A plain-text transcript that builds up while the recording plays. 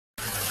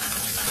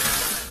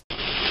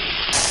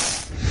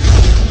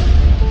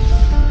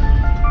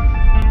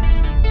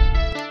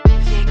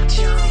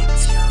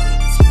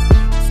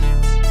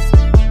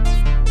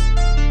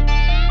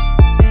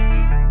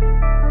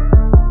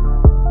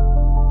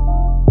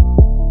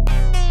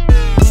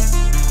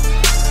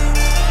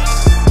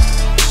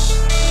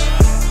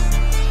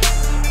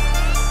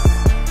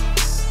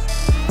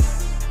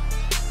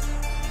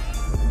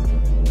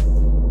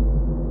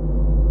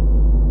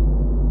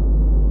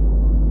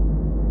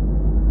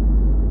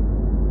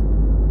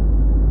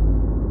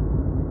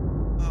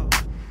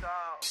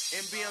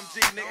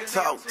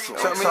Talk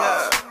to me.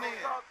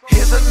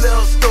 Here's a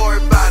little story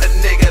about a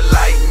nigga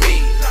like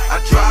me. I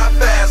drive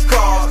fast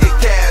cars, get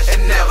cash, and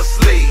never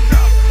sleep.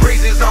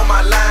 Breezy's on my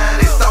line,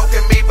 they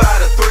stalking me by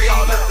the 3.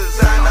 All the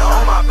designer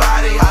on my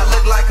body, I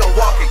look like a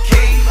walking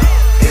key.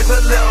 Here's a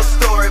little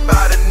story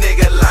about a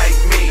nigga like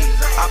me.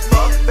 I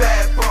fuck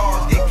bad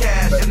bras, get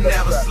cash, and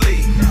never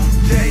sleep.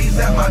 J's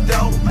at my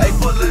door, they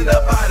pulling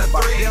up by the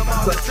 3.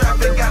 All the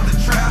traffic got the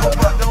trap,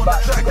 but don't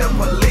attract the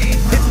police.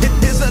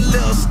 Here's a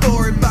little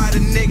story about a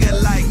nigga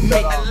like me.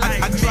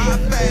 I drive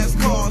fast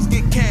cars,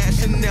 get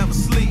cash, and never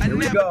sleep. Here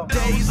we go.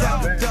 Days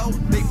out the door,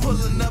 they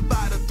pulling up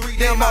by the 3.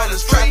 Damn, all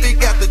this traffic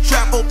got the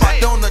trap, hope I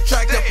don't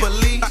attract the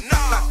police.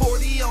 Like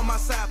 40 on my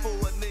side for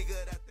a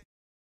nigga that.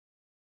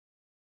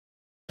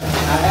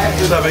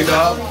 What's up, big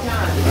dog?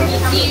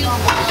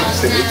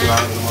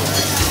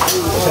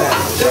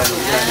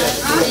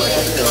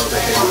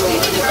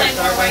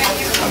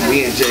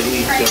 Me and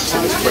JD come to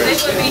this break.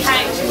 It's a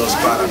little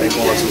spot I've been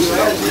going to since I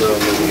was a little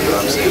nigga, you know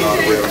what I'm saying? All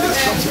the real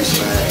niggas come to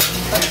smash.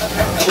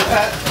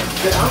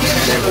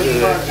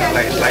 Neighborhood,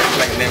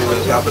 like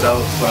neighborhood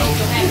Papado, so,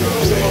 you know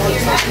what I'm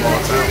saying? Small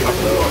town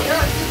Papado.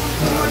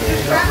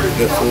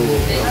 Good food, you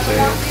know what I'm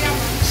saying?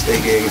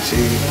 Steak, egg, and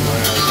cheese, you know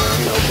what I'm saying?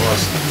 You know,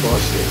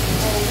 boss shit.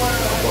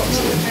 Boss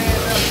shit.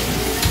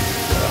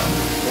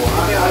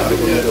 I'm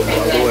going to go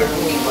my boy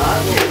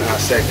in our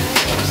second.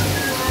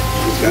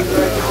 He's got the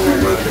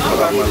money to cut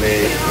out my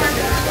leg.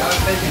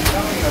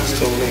 Let's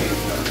tune in.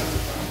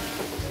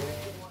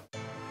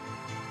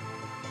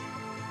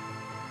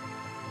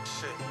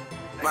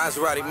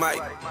 Maserati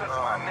Mike.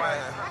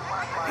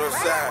 North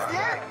side.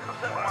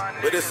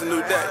 But it's a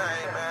new day.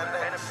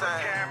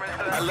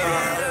 I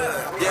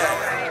love it. Yeah.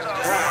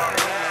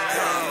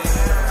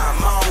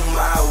 I'm on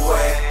my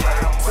way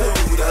to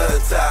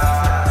the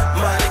top.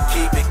 Money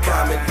keep it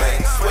coming,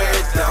 man. Swear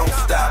it don't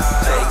stop.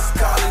 Jay's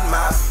calling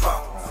my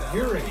phone.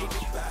 Your age.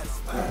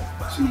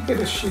 So you get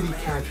a shitty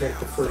contract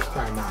the first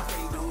time out.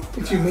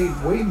 But you made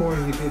way more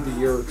than you did the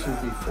year or two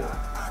before.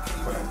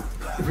 But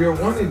if you're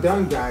a one and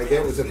done guy,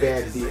 that was a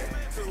bad deal.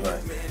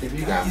 Right. If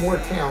you got more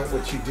talent,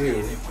 what you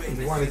do, and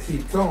you want to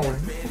keep going,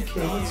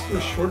 okay, let's do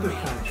a shorter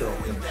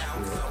contract next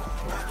year.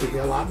 Give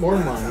you a lot more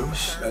money.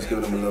 That's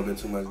giving them a little bit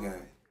too much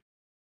game.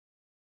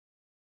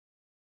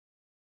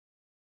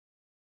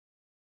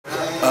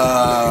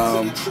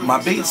 My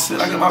beats,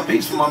 I get my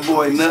beats from my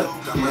boy Nook.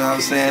 You know what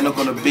I'm saying? Nook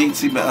on the beats.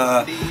 He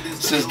been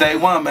since day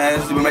one,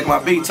 man. He been making my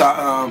beats.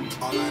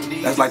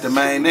 That's like the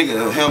main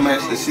nigga. Him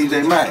and the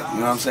CJ Mac. You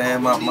know what I'm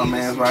saying? My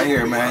man's right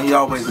here, man. He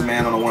always the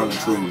man on the one and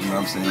two. You know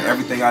what I'm saying?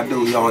 Everything I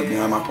do, he always be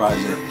on my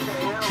project.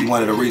 He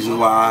one of the reasons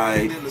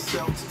why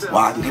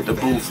I can get the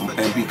booth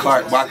and be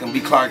Clark. Why I can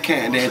be Clark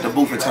Kent and then hit the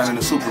booth and turn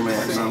into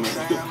Superman. You know what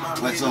I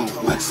mean? Let's on.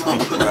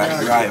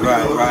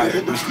 Right.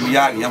 Mr.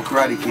 Miyagi, I'm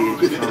Karate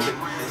Kid. You know?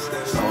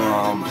 So I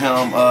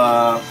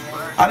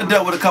done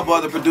dealt with a couple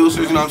other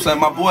producers, you know what I'm saying?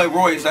 My boy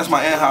Royce, that's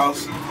my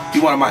in-house. He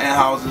one of my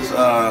in-houses.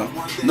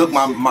 Nook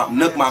my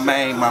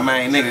main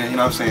nigga, you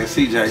know what I'm saying?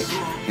 CJ,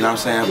 you know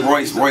what I'm saying?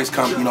 Royce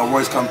come through,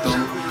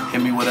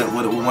 hit me with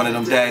one of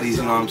them daddies,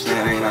 you know what I'm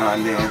saying? Ain't now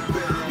and then,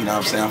 you know what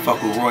I'm saying? I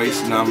fuck with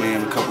Royce, you know what I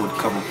mean? A couple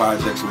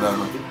projects,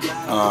 whatever.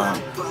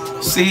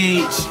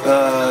 Siege,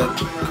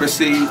 Chris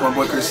Siege, my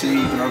boy Chris Siege,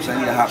 you know what I'm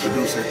saying? He a hot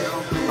producer.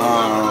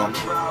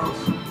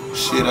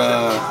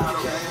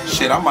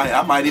 Shit, I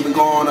might even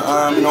go on,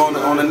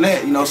 on the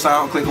net, you know,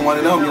 SoundClick or one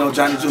of them, you know,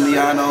 Johnny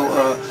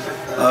Giuliano,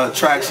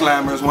 Track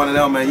Slammers, one of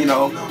them, and, you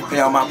know, pay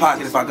out my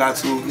pocket if I got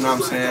to, you know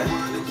what I'm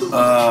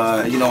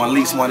saying? You know, at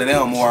least one of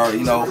them, or,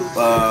 you know,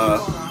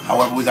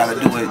 however we gotta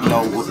do it,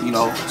 you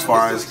know, as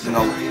far as, you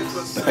know,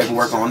 the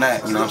paperwork on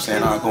that, you know what I'm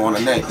saying? I'll go on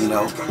the net, you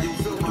know,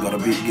 you gotta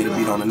get a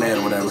beat on the net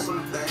or whatever.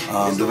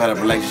 Develop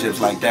relationships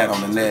like that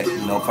on the net,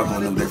 you know, fucking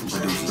with new different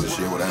producers and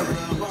shit, whatever.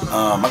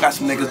 I got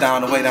some niggas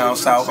down the way down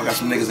south. I got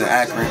some niggas in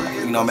Akron,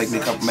 you know, make me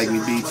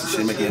beats and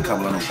shit, make me a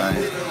couple of them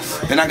things.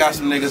 Then I got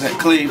some niggas in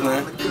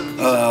Cleveland.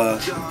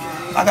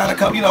 I got a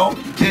couple, you know,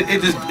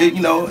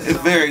 you know, it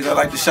varies. I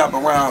like to shop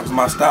around because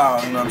my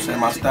style, you know what I'm saying?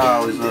 My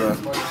style is,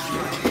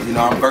 you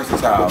know, I'm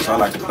versatile, so I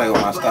like to play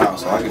with my style.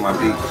 So I get my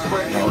beats,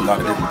 you know, a lot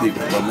of different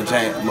people. But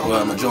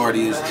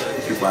majority is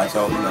people I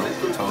told, you know,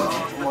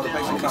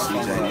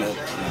 CJ.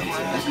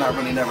 It's not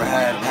really never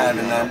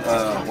having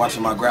that,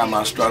 watching my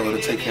grandma struggle to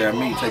take care of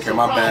me, take care of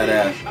my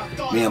badass,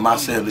 me and my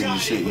siblings and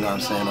shit, you know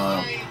what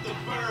I'm saying?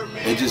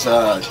 It just,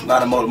 a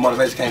lot of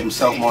motivation came from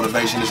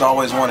self-motivation. It's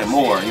always wanting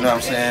more, you know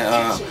what I'm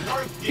saying?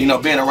 You know,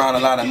 being around a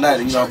lot of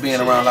nutting, you know, being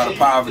around a lot of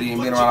poverty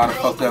and being around a lot of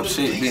fucked up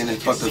shit, being in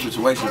fucked up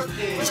situations,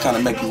 just kind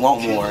of make you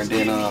want more. And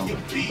then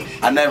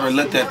I never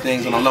looked at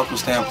things on a local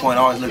standpoint.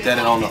 I always looked at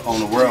it on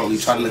the worldly,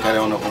 try to look at it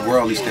on a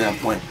worldly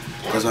standpoint.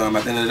 Because at the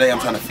end of the day, I'm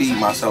trying to feed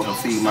myself and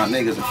feed my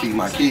niggas and feed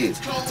my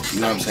kids. You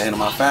know what I'm saying? And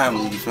my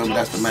family, you feel me?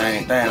 That's the main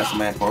thing, that's the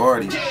main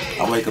priority.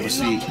 I wake up and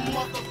see,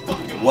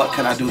 what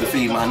can I do to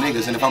feed my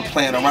niggas? And if I'm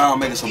playing around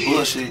making some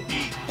bullshit,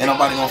 ain't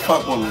nobody gonna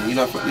fuck with me. You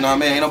know what I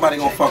mean? Ain't nobody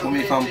gonna fuck with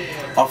me if I'm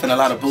off in a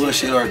lot of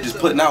bullshit or just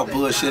putting out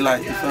bullshit,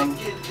 like, you feel me?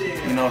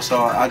 You know,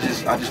 so I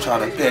just try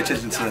to pay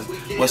attention to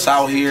what's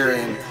out here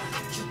and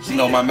you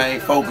know, my main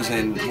focus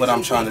and what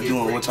I'm trying to do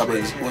and what type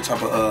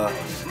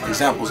of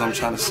examples I'm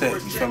trying to set. You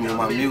feel me? With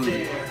my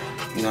music.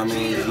 You know what I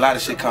mean? A lot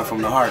of shit come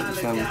from the heart. You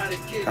feel me?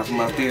 Come from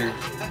up here.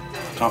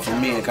 Come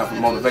from me and come from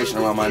motivation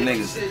around my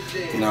niggas.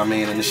 You know what I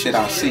mean? And the shit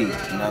I see. You know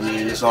what I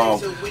mean? It's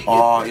all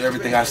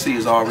everything I see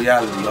is all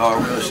reality. All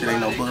real shit.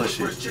 Ain't no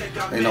bullshit.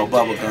 Ain't no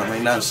bubble gum.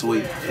 Ain't nothing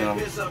sweet. You know?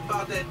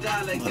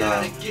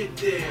 But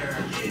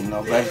you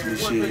know, basically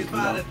shit.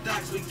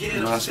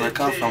 You know that's where it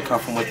come from. Come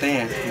from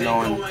within. You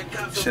know,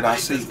 and shit I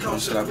see.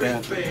 And shit I've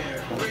been through.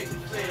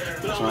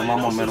 That's where my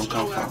momentum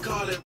come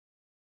from.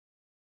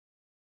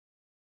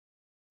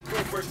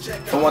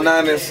 From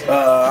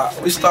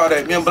 190s, we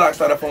started, me and Block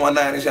started from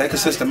 190s. Yeah, it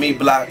consists of me,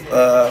 Block,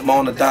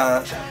 Mona,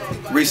 Don,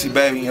 Reese,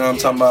 baby, you know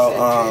what I'm talking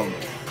about.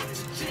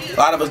 A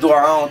lot of us do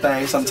our own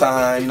thing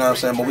sometimes, you know what I'm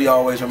saying, but we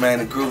always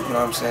remain a group, you know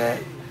what I'm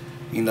saying.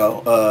 You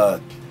know,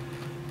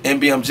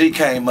 NBMG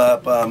came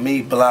up,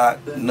 me, Block,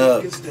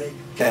 Nook,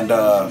 and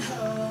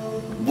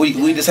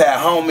we just had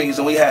homies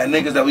and we had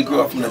niggas that we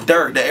grew up from the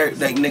dirt, the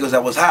niggas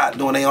that was hot,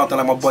 doing their own thing,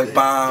 like my boy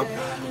Bomb,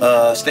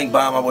 Stink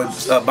Bomb, my boy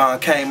Bomb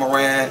came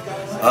around.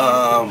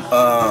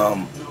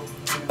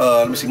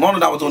 Let me see,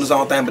 Mona was doing his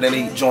own thing, but then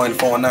he joined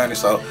 490,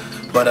 so,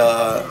 but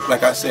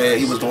like I said,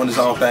 he was doing his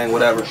own thing,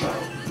 whatever.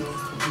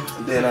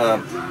 Then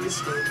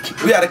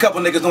we had a couple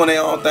niggas doing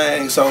their own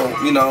thing, so,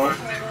 you know,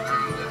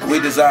 we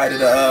decided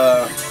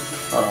to,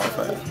 hold on,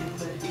 fam.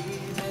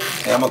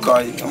 Hey, I'm gonna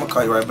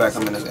call you right back,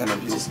 I'm in this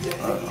interview.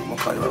 I'm gonna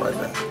call you right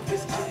back.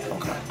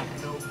 Okay.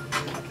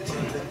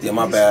 Yeah,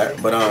 my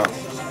bad, but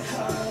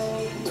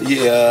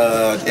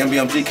yeah,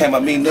 NBMG came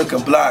up, me, Nook,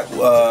 and Block.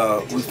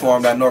 We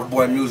formed that North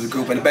Boy Music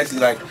Group, and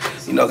basically, like,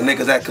 you know, the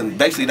niggas that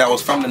that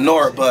was from the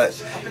North, but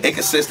it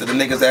consisted of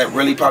niggas that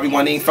really probably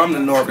weren't even from the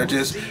North. They're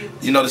just,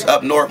 you know, this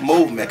up North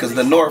movement. Because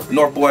the North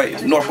Boy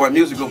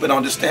Music Group, it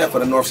don't just stand for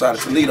the North side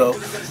of Toledo.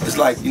 It's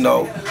like, you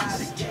know,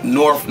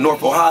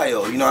 North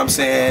Ohio, you know what I'm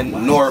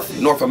saying?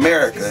 North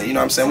America, you know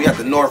what I'm saying? We at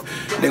the North,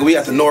 nigga, we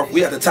at the North,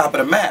 we at the top of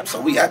the map,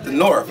 so we at the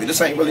North. This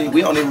ain't really,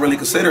 we don't even really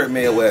consider it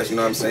Midwest, you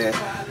know what I'm saying?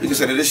 We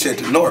consider this shit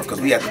the North, because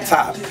we at the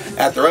top.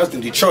 After us,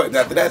 in Detroit,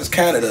 after that is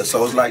Canada,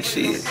 so it's like,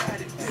 shit,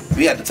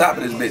 we at the top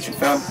of this bitch, you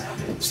feel me?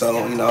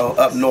 So, you know,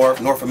 up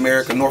North, North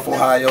America, North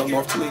Ohio,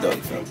 North Toledo,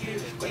 you feel me?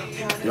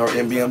 You know,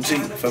 NBMG,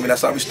 you feel me?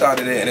 That's how we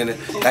started it, and then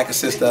that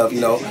consists of, you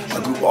know,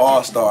 a group of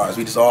all-stars.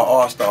 We just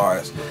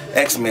all-stars,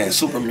 X-Men,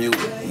 super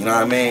mutant, you know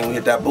what I mean? We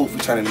hit that booth, we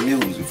turn into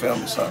mutants, you feel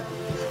me? So,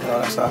 you know,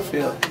 that's how I feel,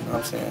 you know what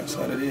I'm saying? That's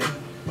what it is.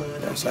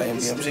 That's how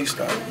NBMG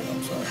started, you know what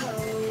I'm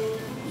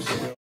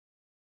saying?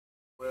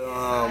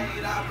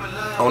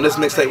 Well, on this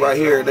mixtape right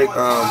here, I'm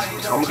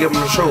gonna give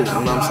them the truth, you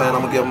know what I'm saying?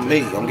 I'm gonna give them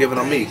me, I'm giving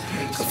them me.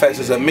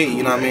 Confessions of me,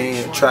 you know what I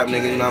mean? Trap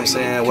nigga, you know what I'm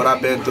saying? What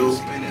I've been through.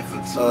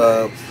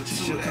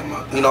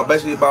 You know,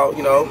 basically about,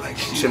 you know,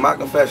 shit, my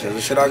confessions,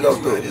 the shit I go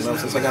through, you know,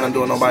 since I got nothing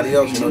doing nobody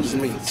else, you know, just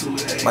me.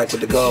 Mike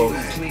with the Goldz,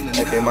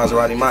 aka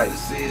Maserati Mike.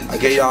 I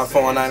gave y'all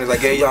 490s, I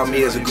gave y'all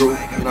me as a group,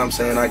 you know what I'm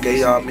saying? I gave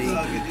y'all me,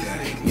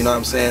 you know what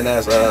I'm saying,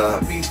 as,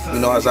 you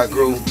know, as I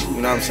grew,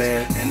 you know what I'm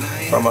saying?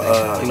 From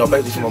a, you know,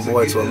 basically from a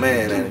boy to a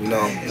man, and, you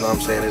know what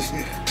I'm saying? It's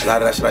a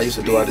lot of that shit I used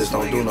to do, I just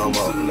don't do no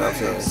more, you know what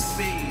I'm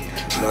saying?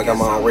 You know, I got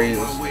my own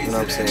reasons, you know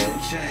what I'm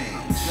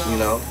saying? You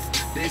know,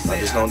 I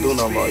just don't do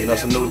no more, you know,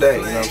 it's a new day,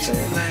 you know what I'm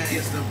saying?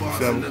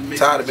 Feel me?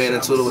 Tired of being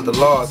into it with the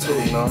law too,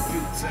 you know?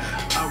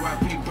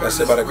 That's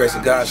it, by the grace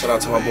of God, shout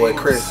out to my boy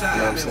Chris, you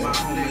know what I'm saying?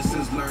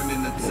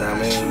 You know what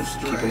I mean?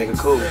 Keep a nigga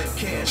cool. You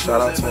know,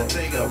 shout out to him.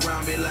 You know?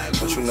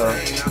 But you know,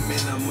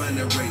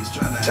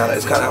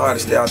 it's kind of hard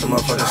to stay out the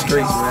motherfucking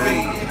streets,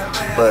 man.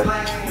 But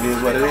it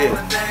is what it is.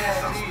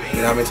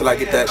 You know what I mean? Till I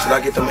get them M's,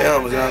 you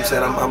know what I'm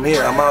saying? I'm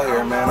here, I'm out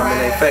here, man. I'm in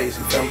their face,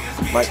 you feel me?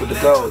 Mike with the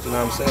Goldz, you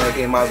know what I'm saying?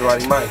 Again,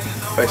 Maserati Mike.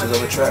 Faces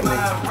of a trap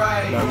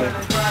nigga. You know what I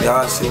mean?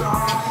 Y'all see.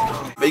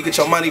 But you get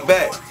your money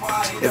back.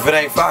 If it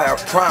ain't fire, I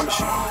promise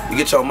you, you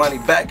get your money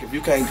back if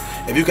you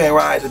can't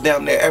ride to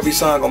damn near every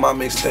song on my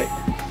mixtape.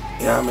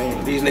 You know what I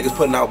mean? These niggas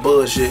putting out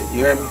bullshit,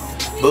 you hear me?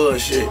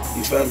 Bullshit,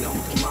 you feel me?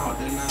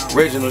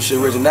 Original shit,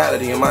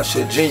 originality, and my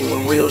shit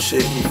genuine, real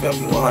shit, you feel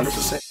me?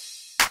 100%.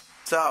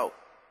 Talk.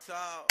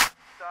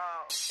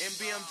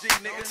 NBMG,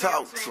 nigga.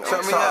 Talk.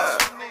 Turn me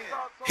up.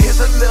 Here's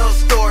a little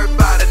story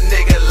about a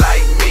nigga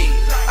like me.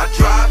 I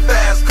drive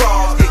fast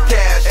cars, get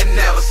cash, and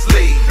never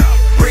sleep.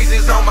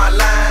 Breezy's on my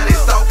line, they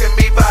stalking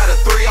me by the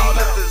 3. All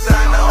the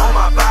designer on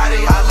my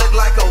body, I look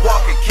like a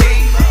walking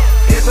key.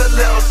 Here's a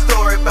little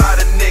story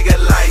about a nigga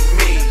like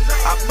me.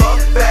 I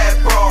fuck bad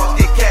bras,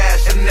 get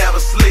cash, and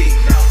never sleep.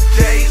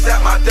 J's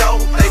at my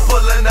door, they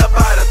pulling up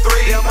by the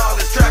 3. Them all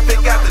this traffic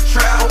got the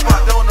trap, hope I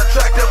don't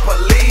attract the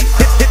police.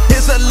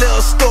 Here's a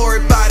little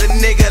story about a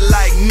nigga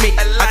like me.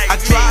 I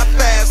drive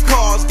fast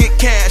cars, get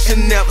cash,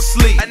 and never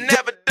sleep.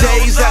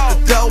 Days at the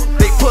door,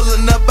 they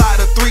pulling up by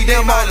the 3.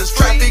 Them all this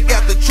traffic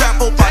got the trap,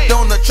 hope I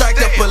don't attract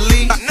the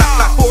police.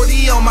 Not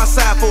 40 on my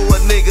side for a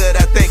nigga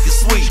that think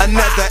it's sweet.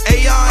 Another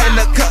AR in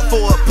the cut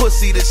for a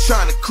pussy that's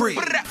trying to creep.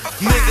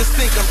 Niggas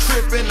think I'm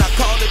tripping, I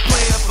call it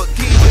playing for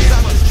keys.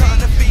 I'm just trying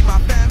to feed my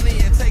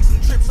family and take some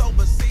trips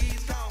overseas.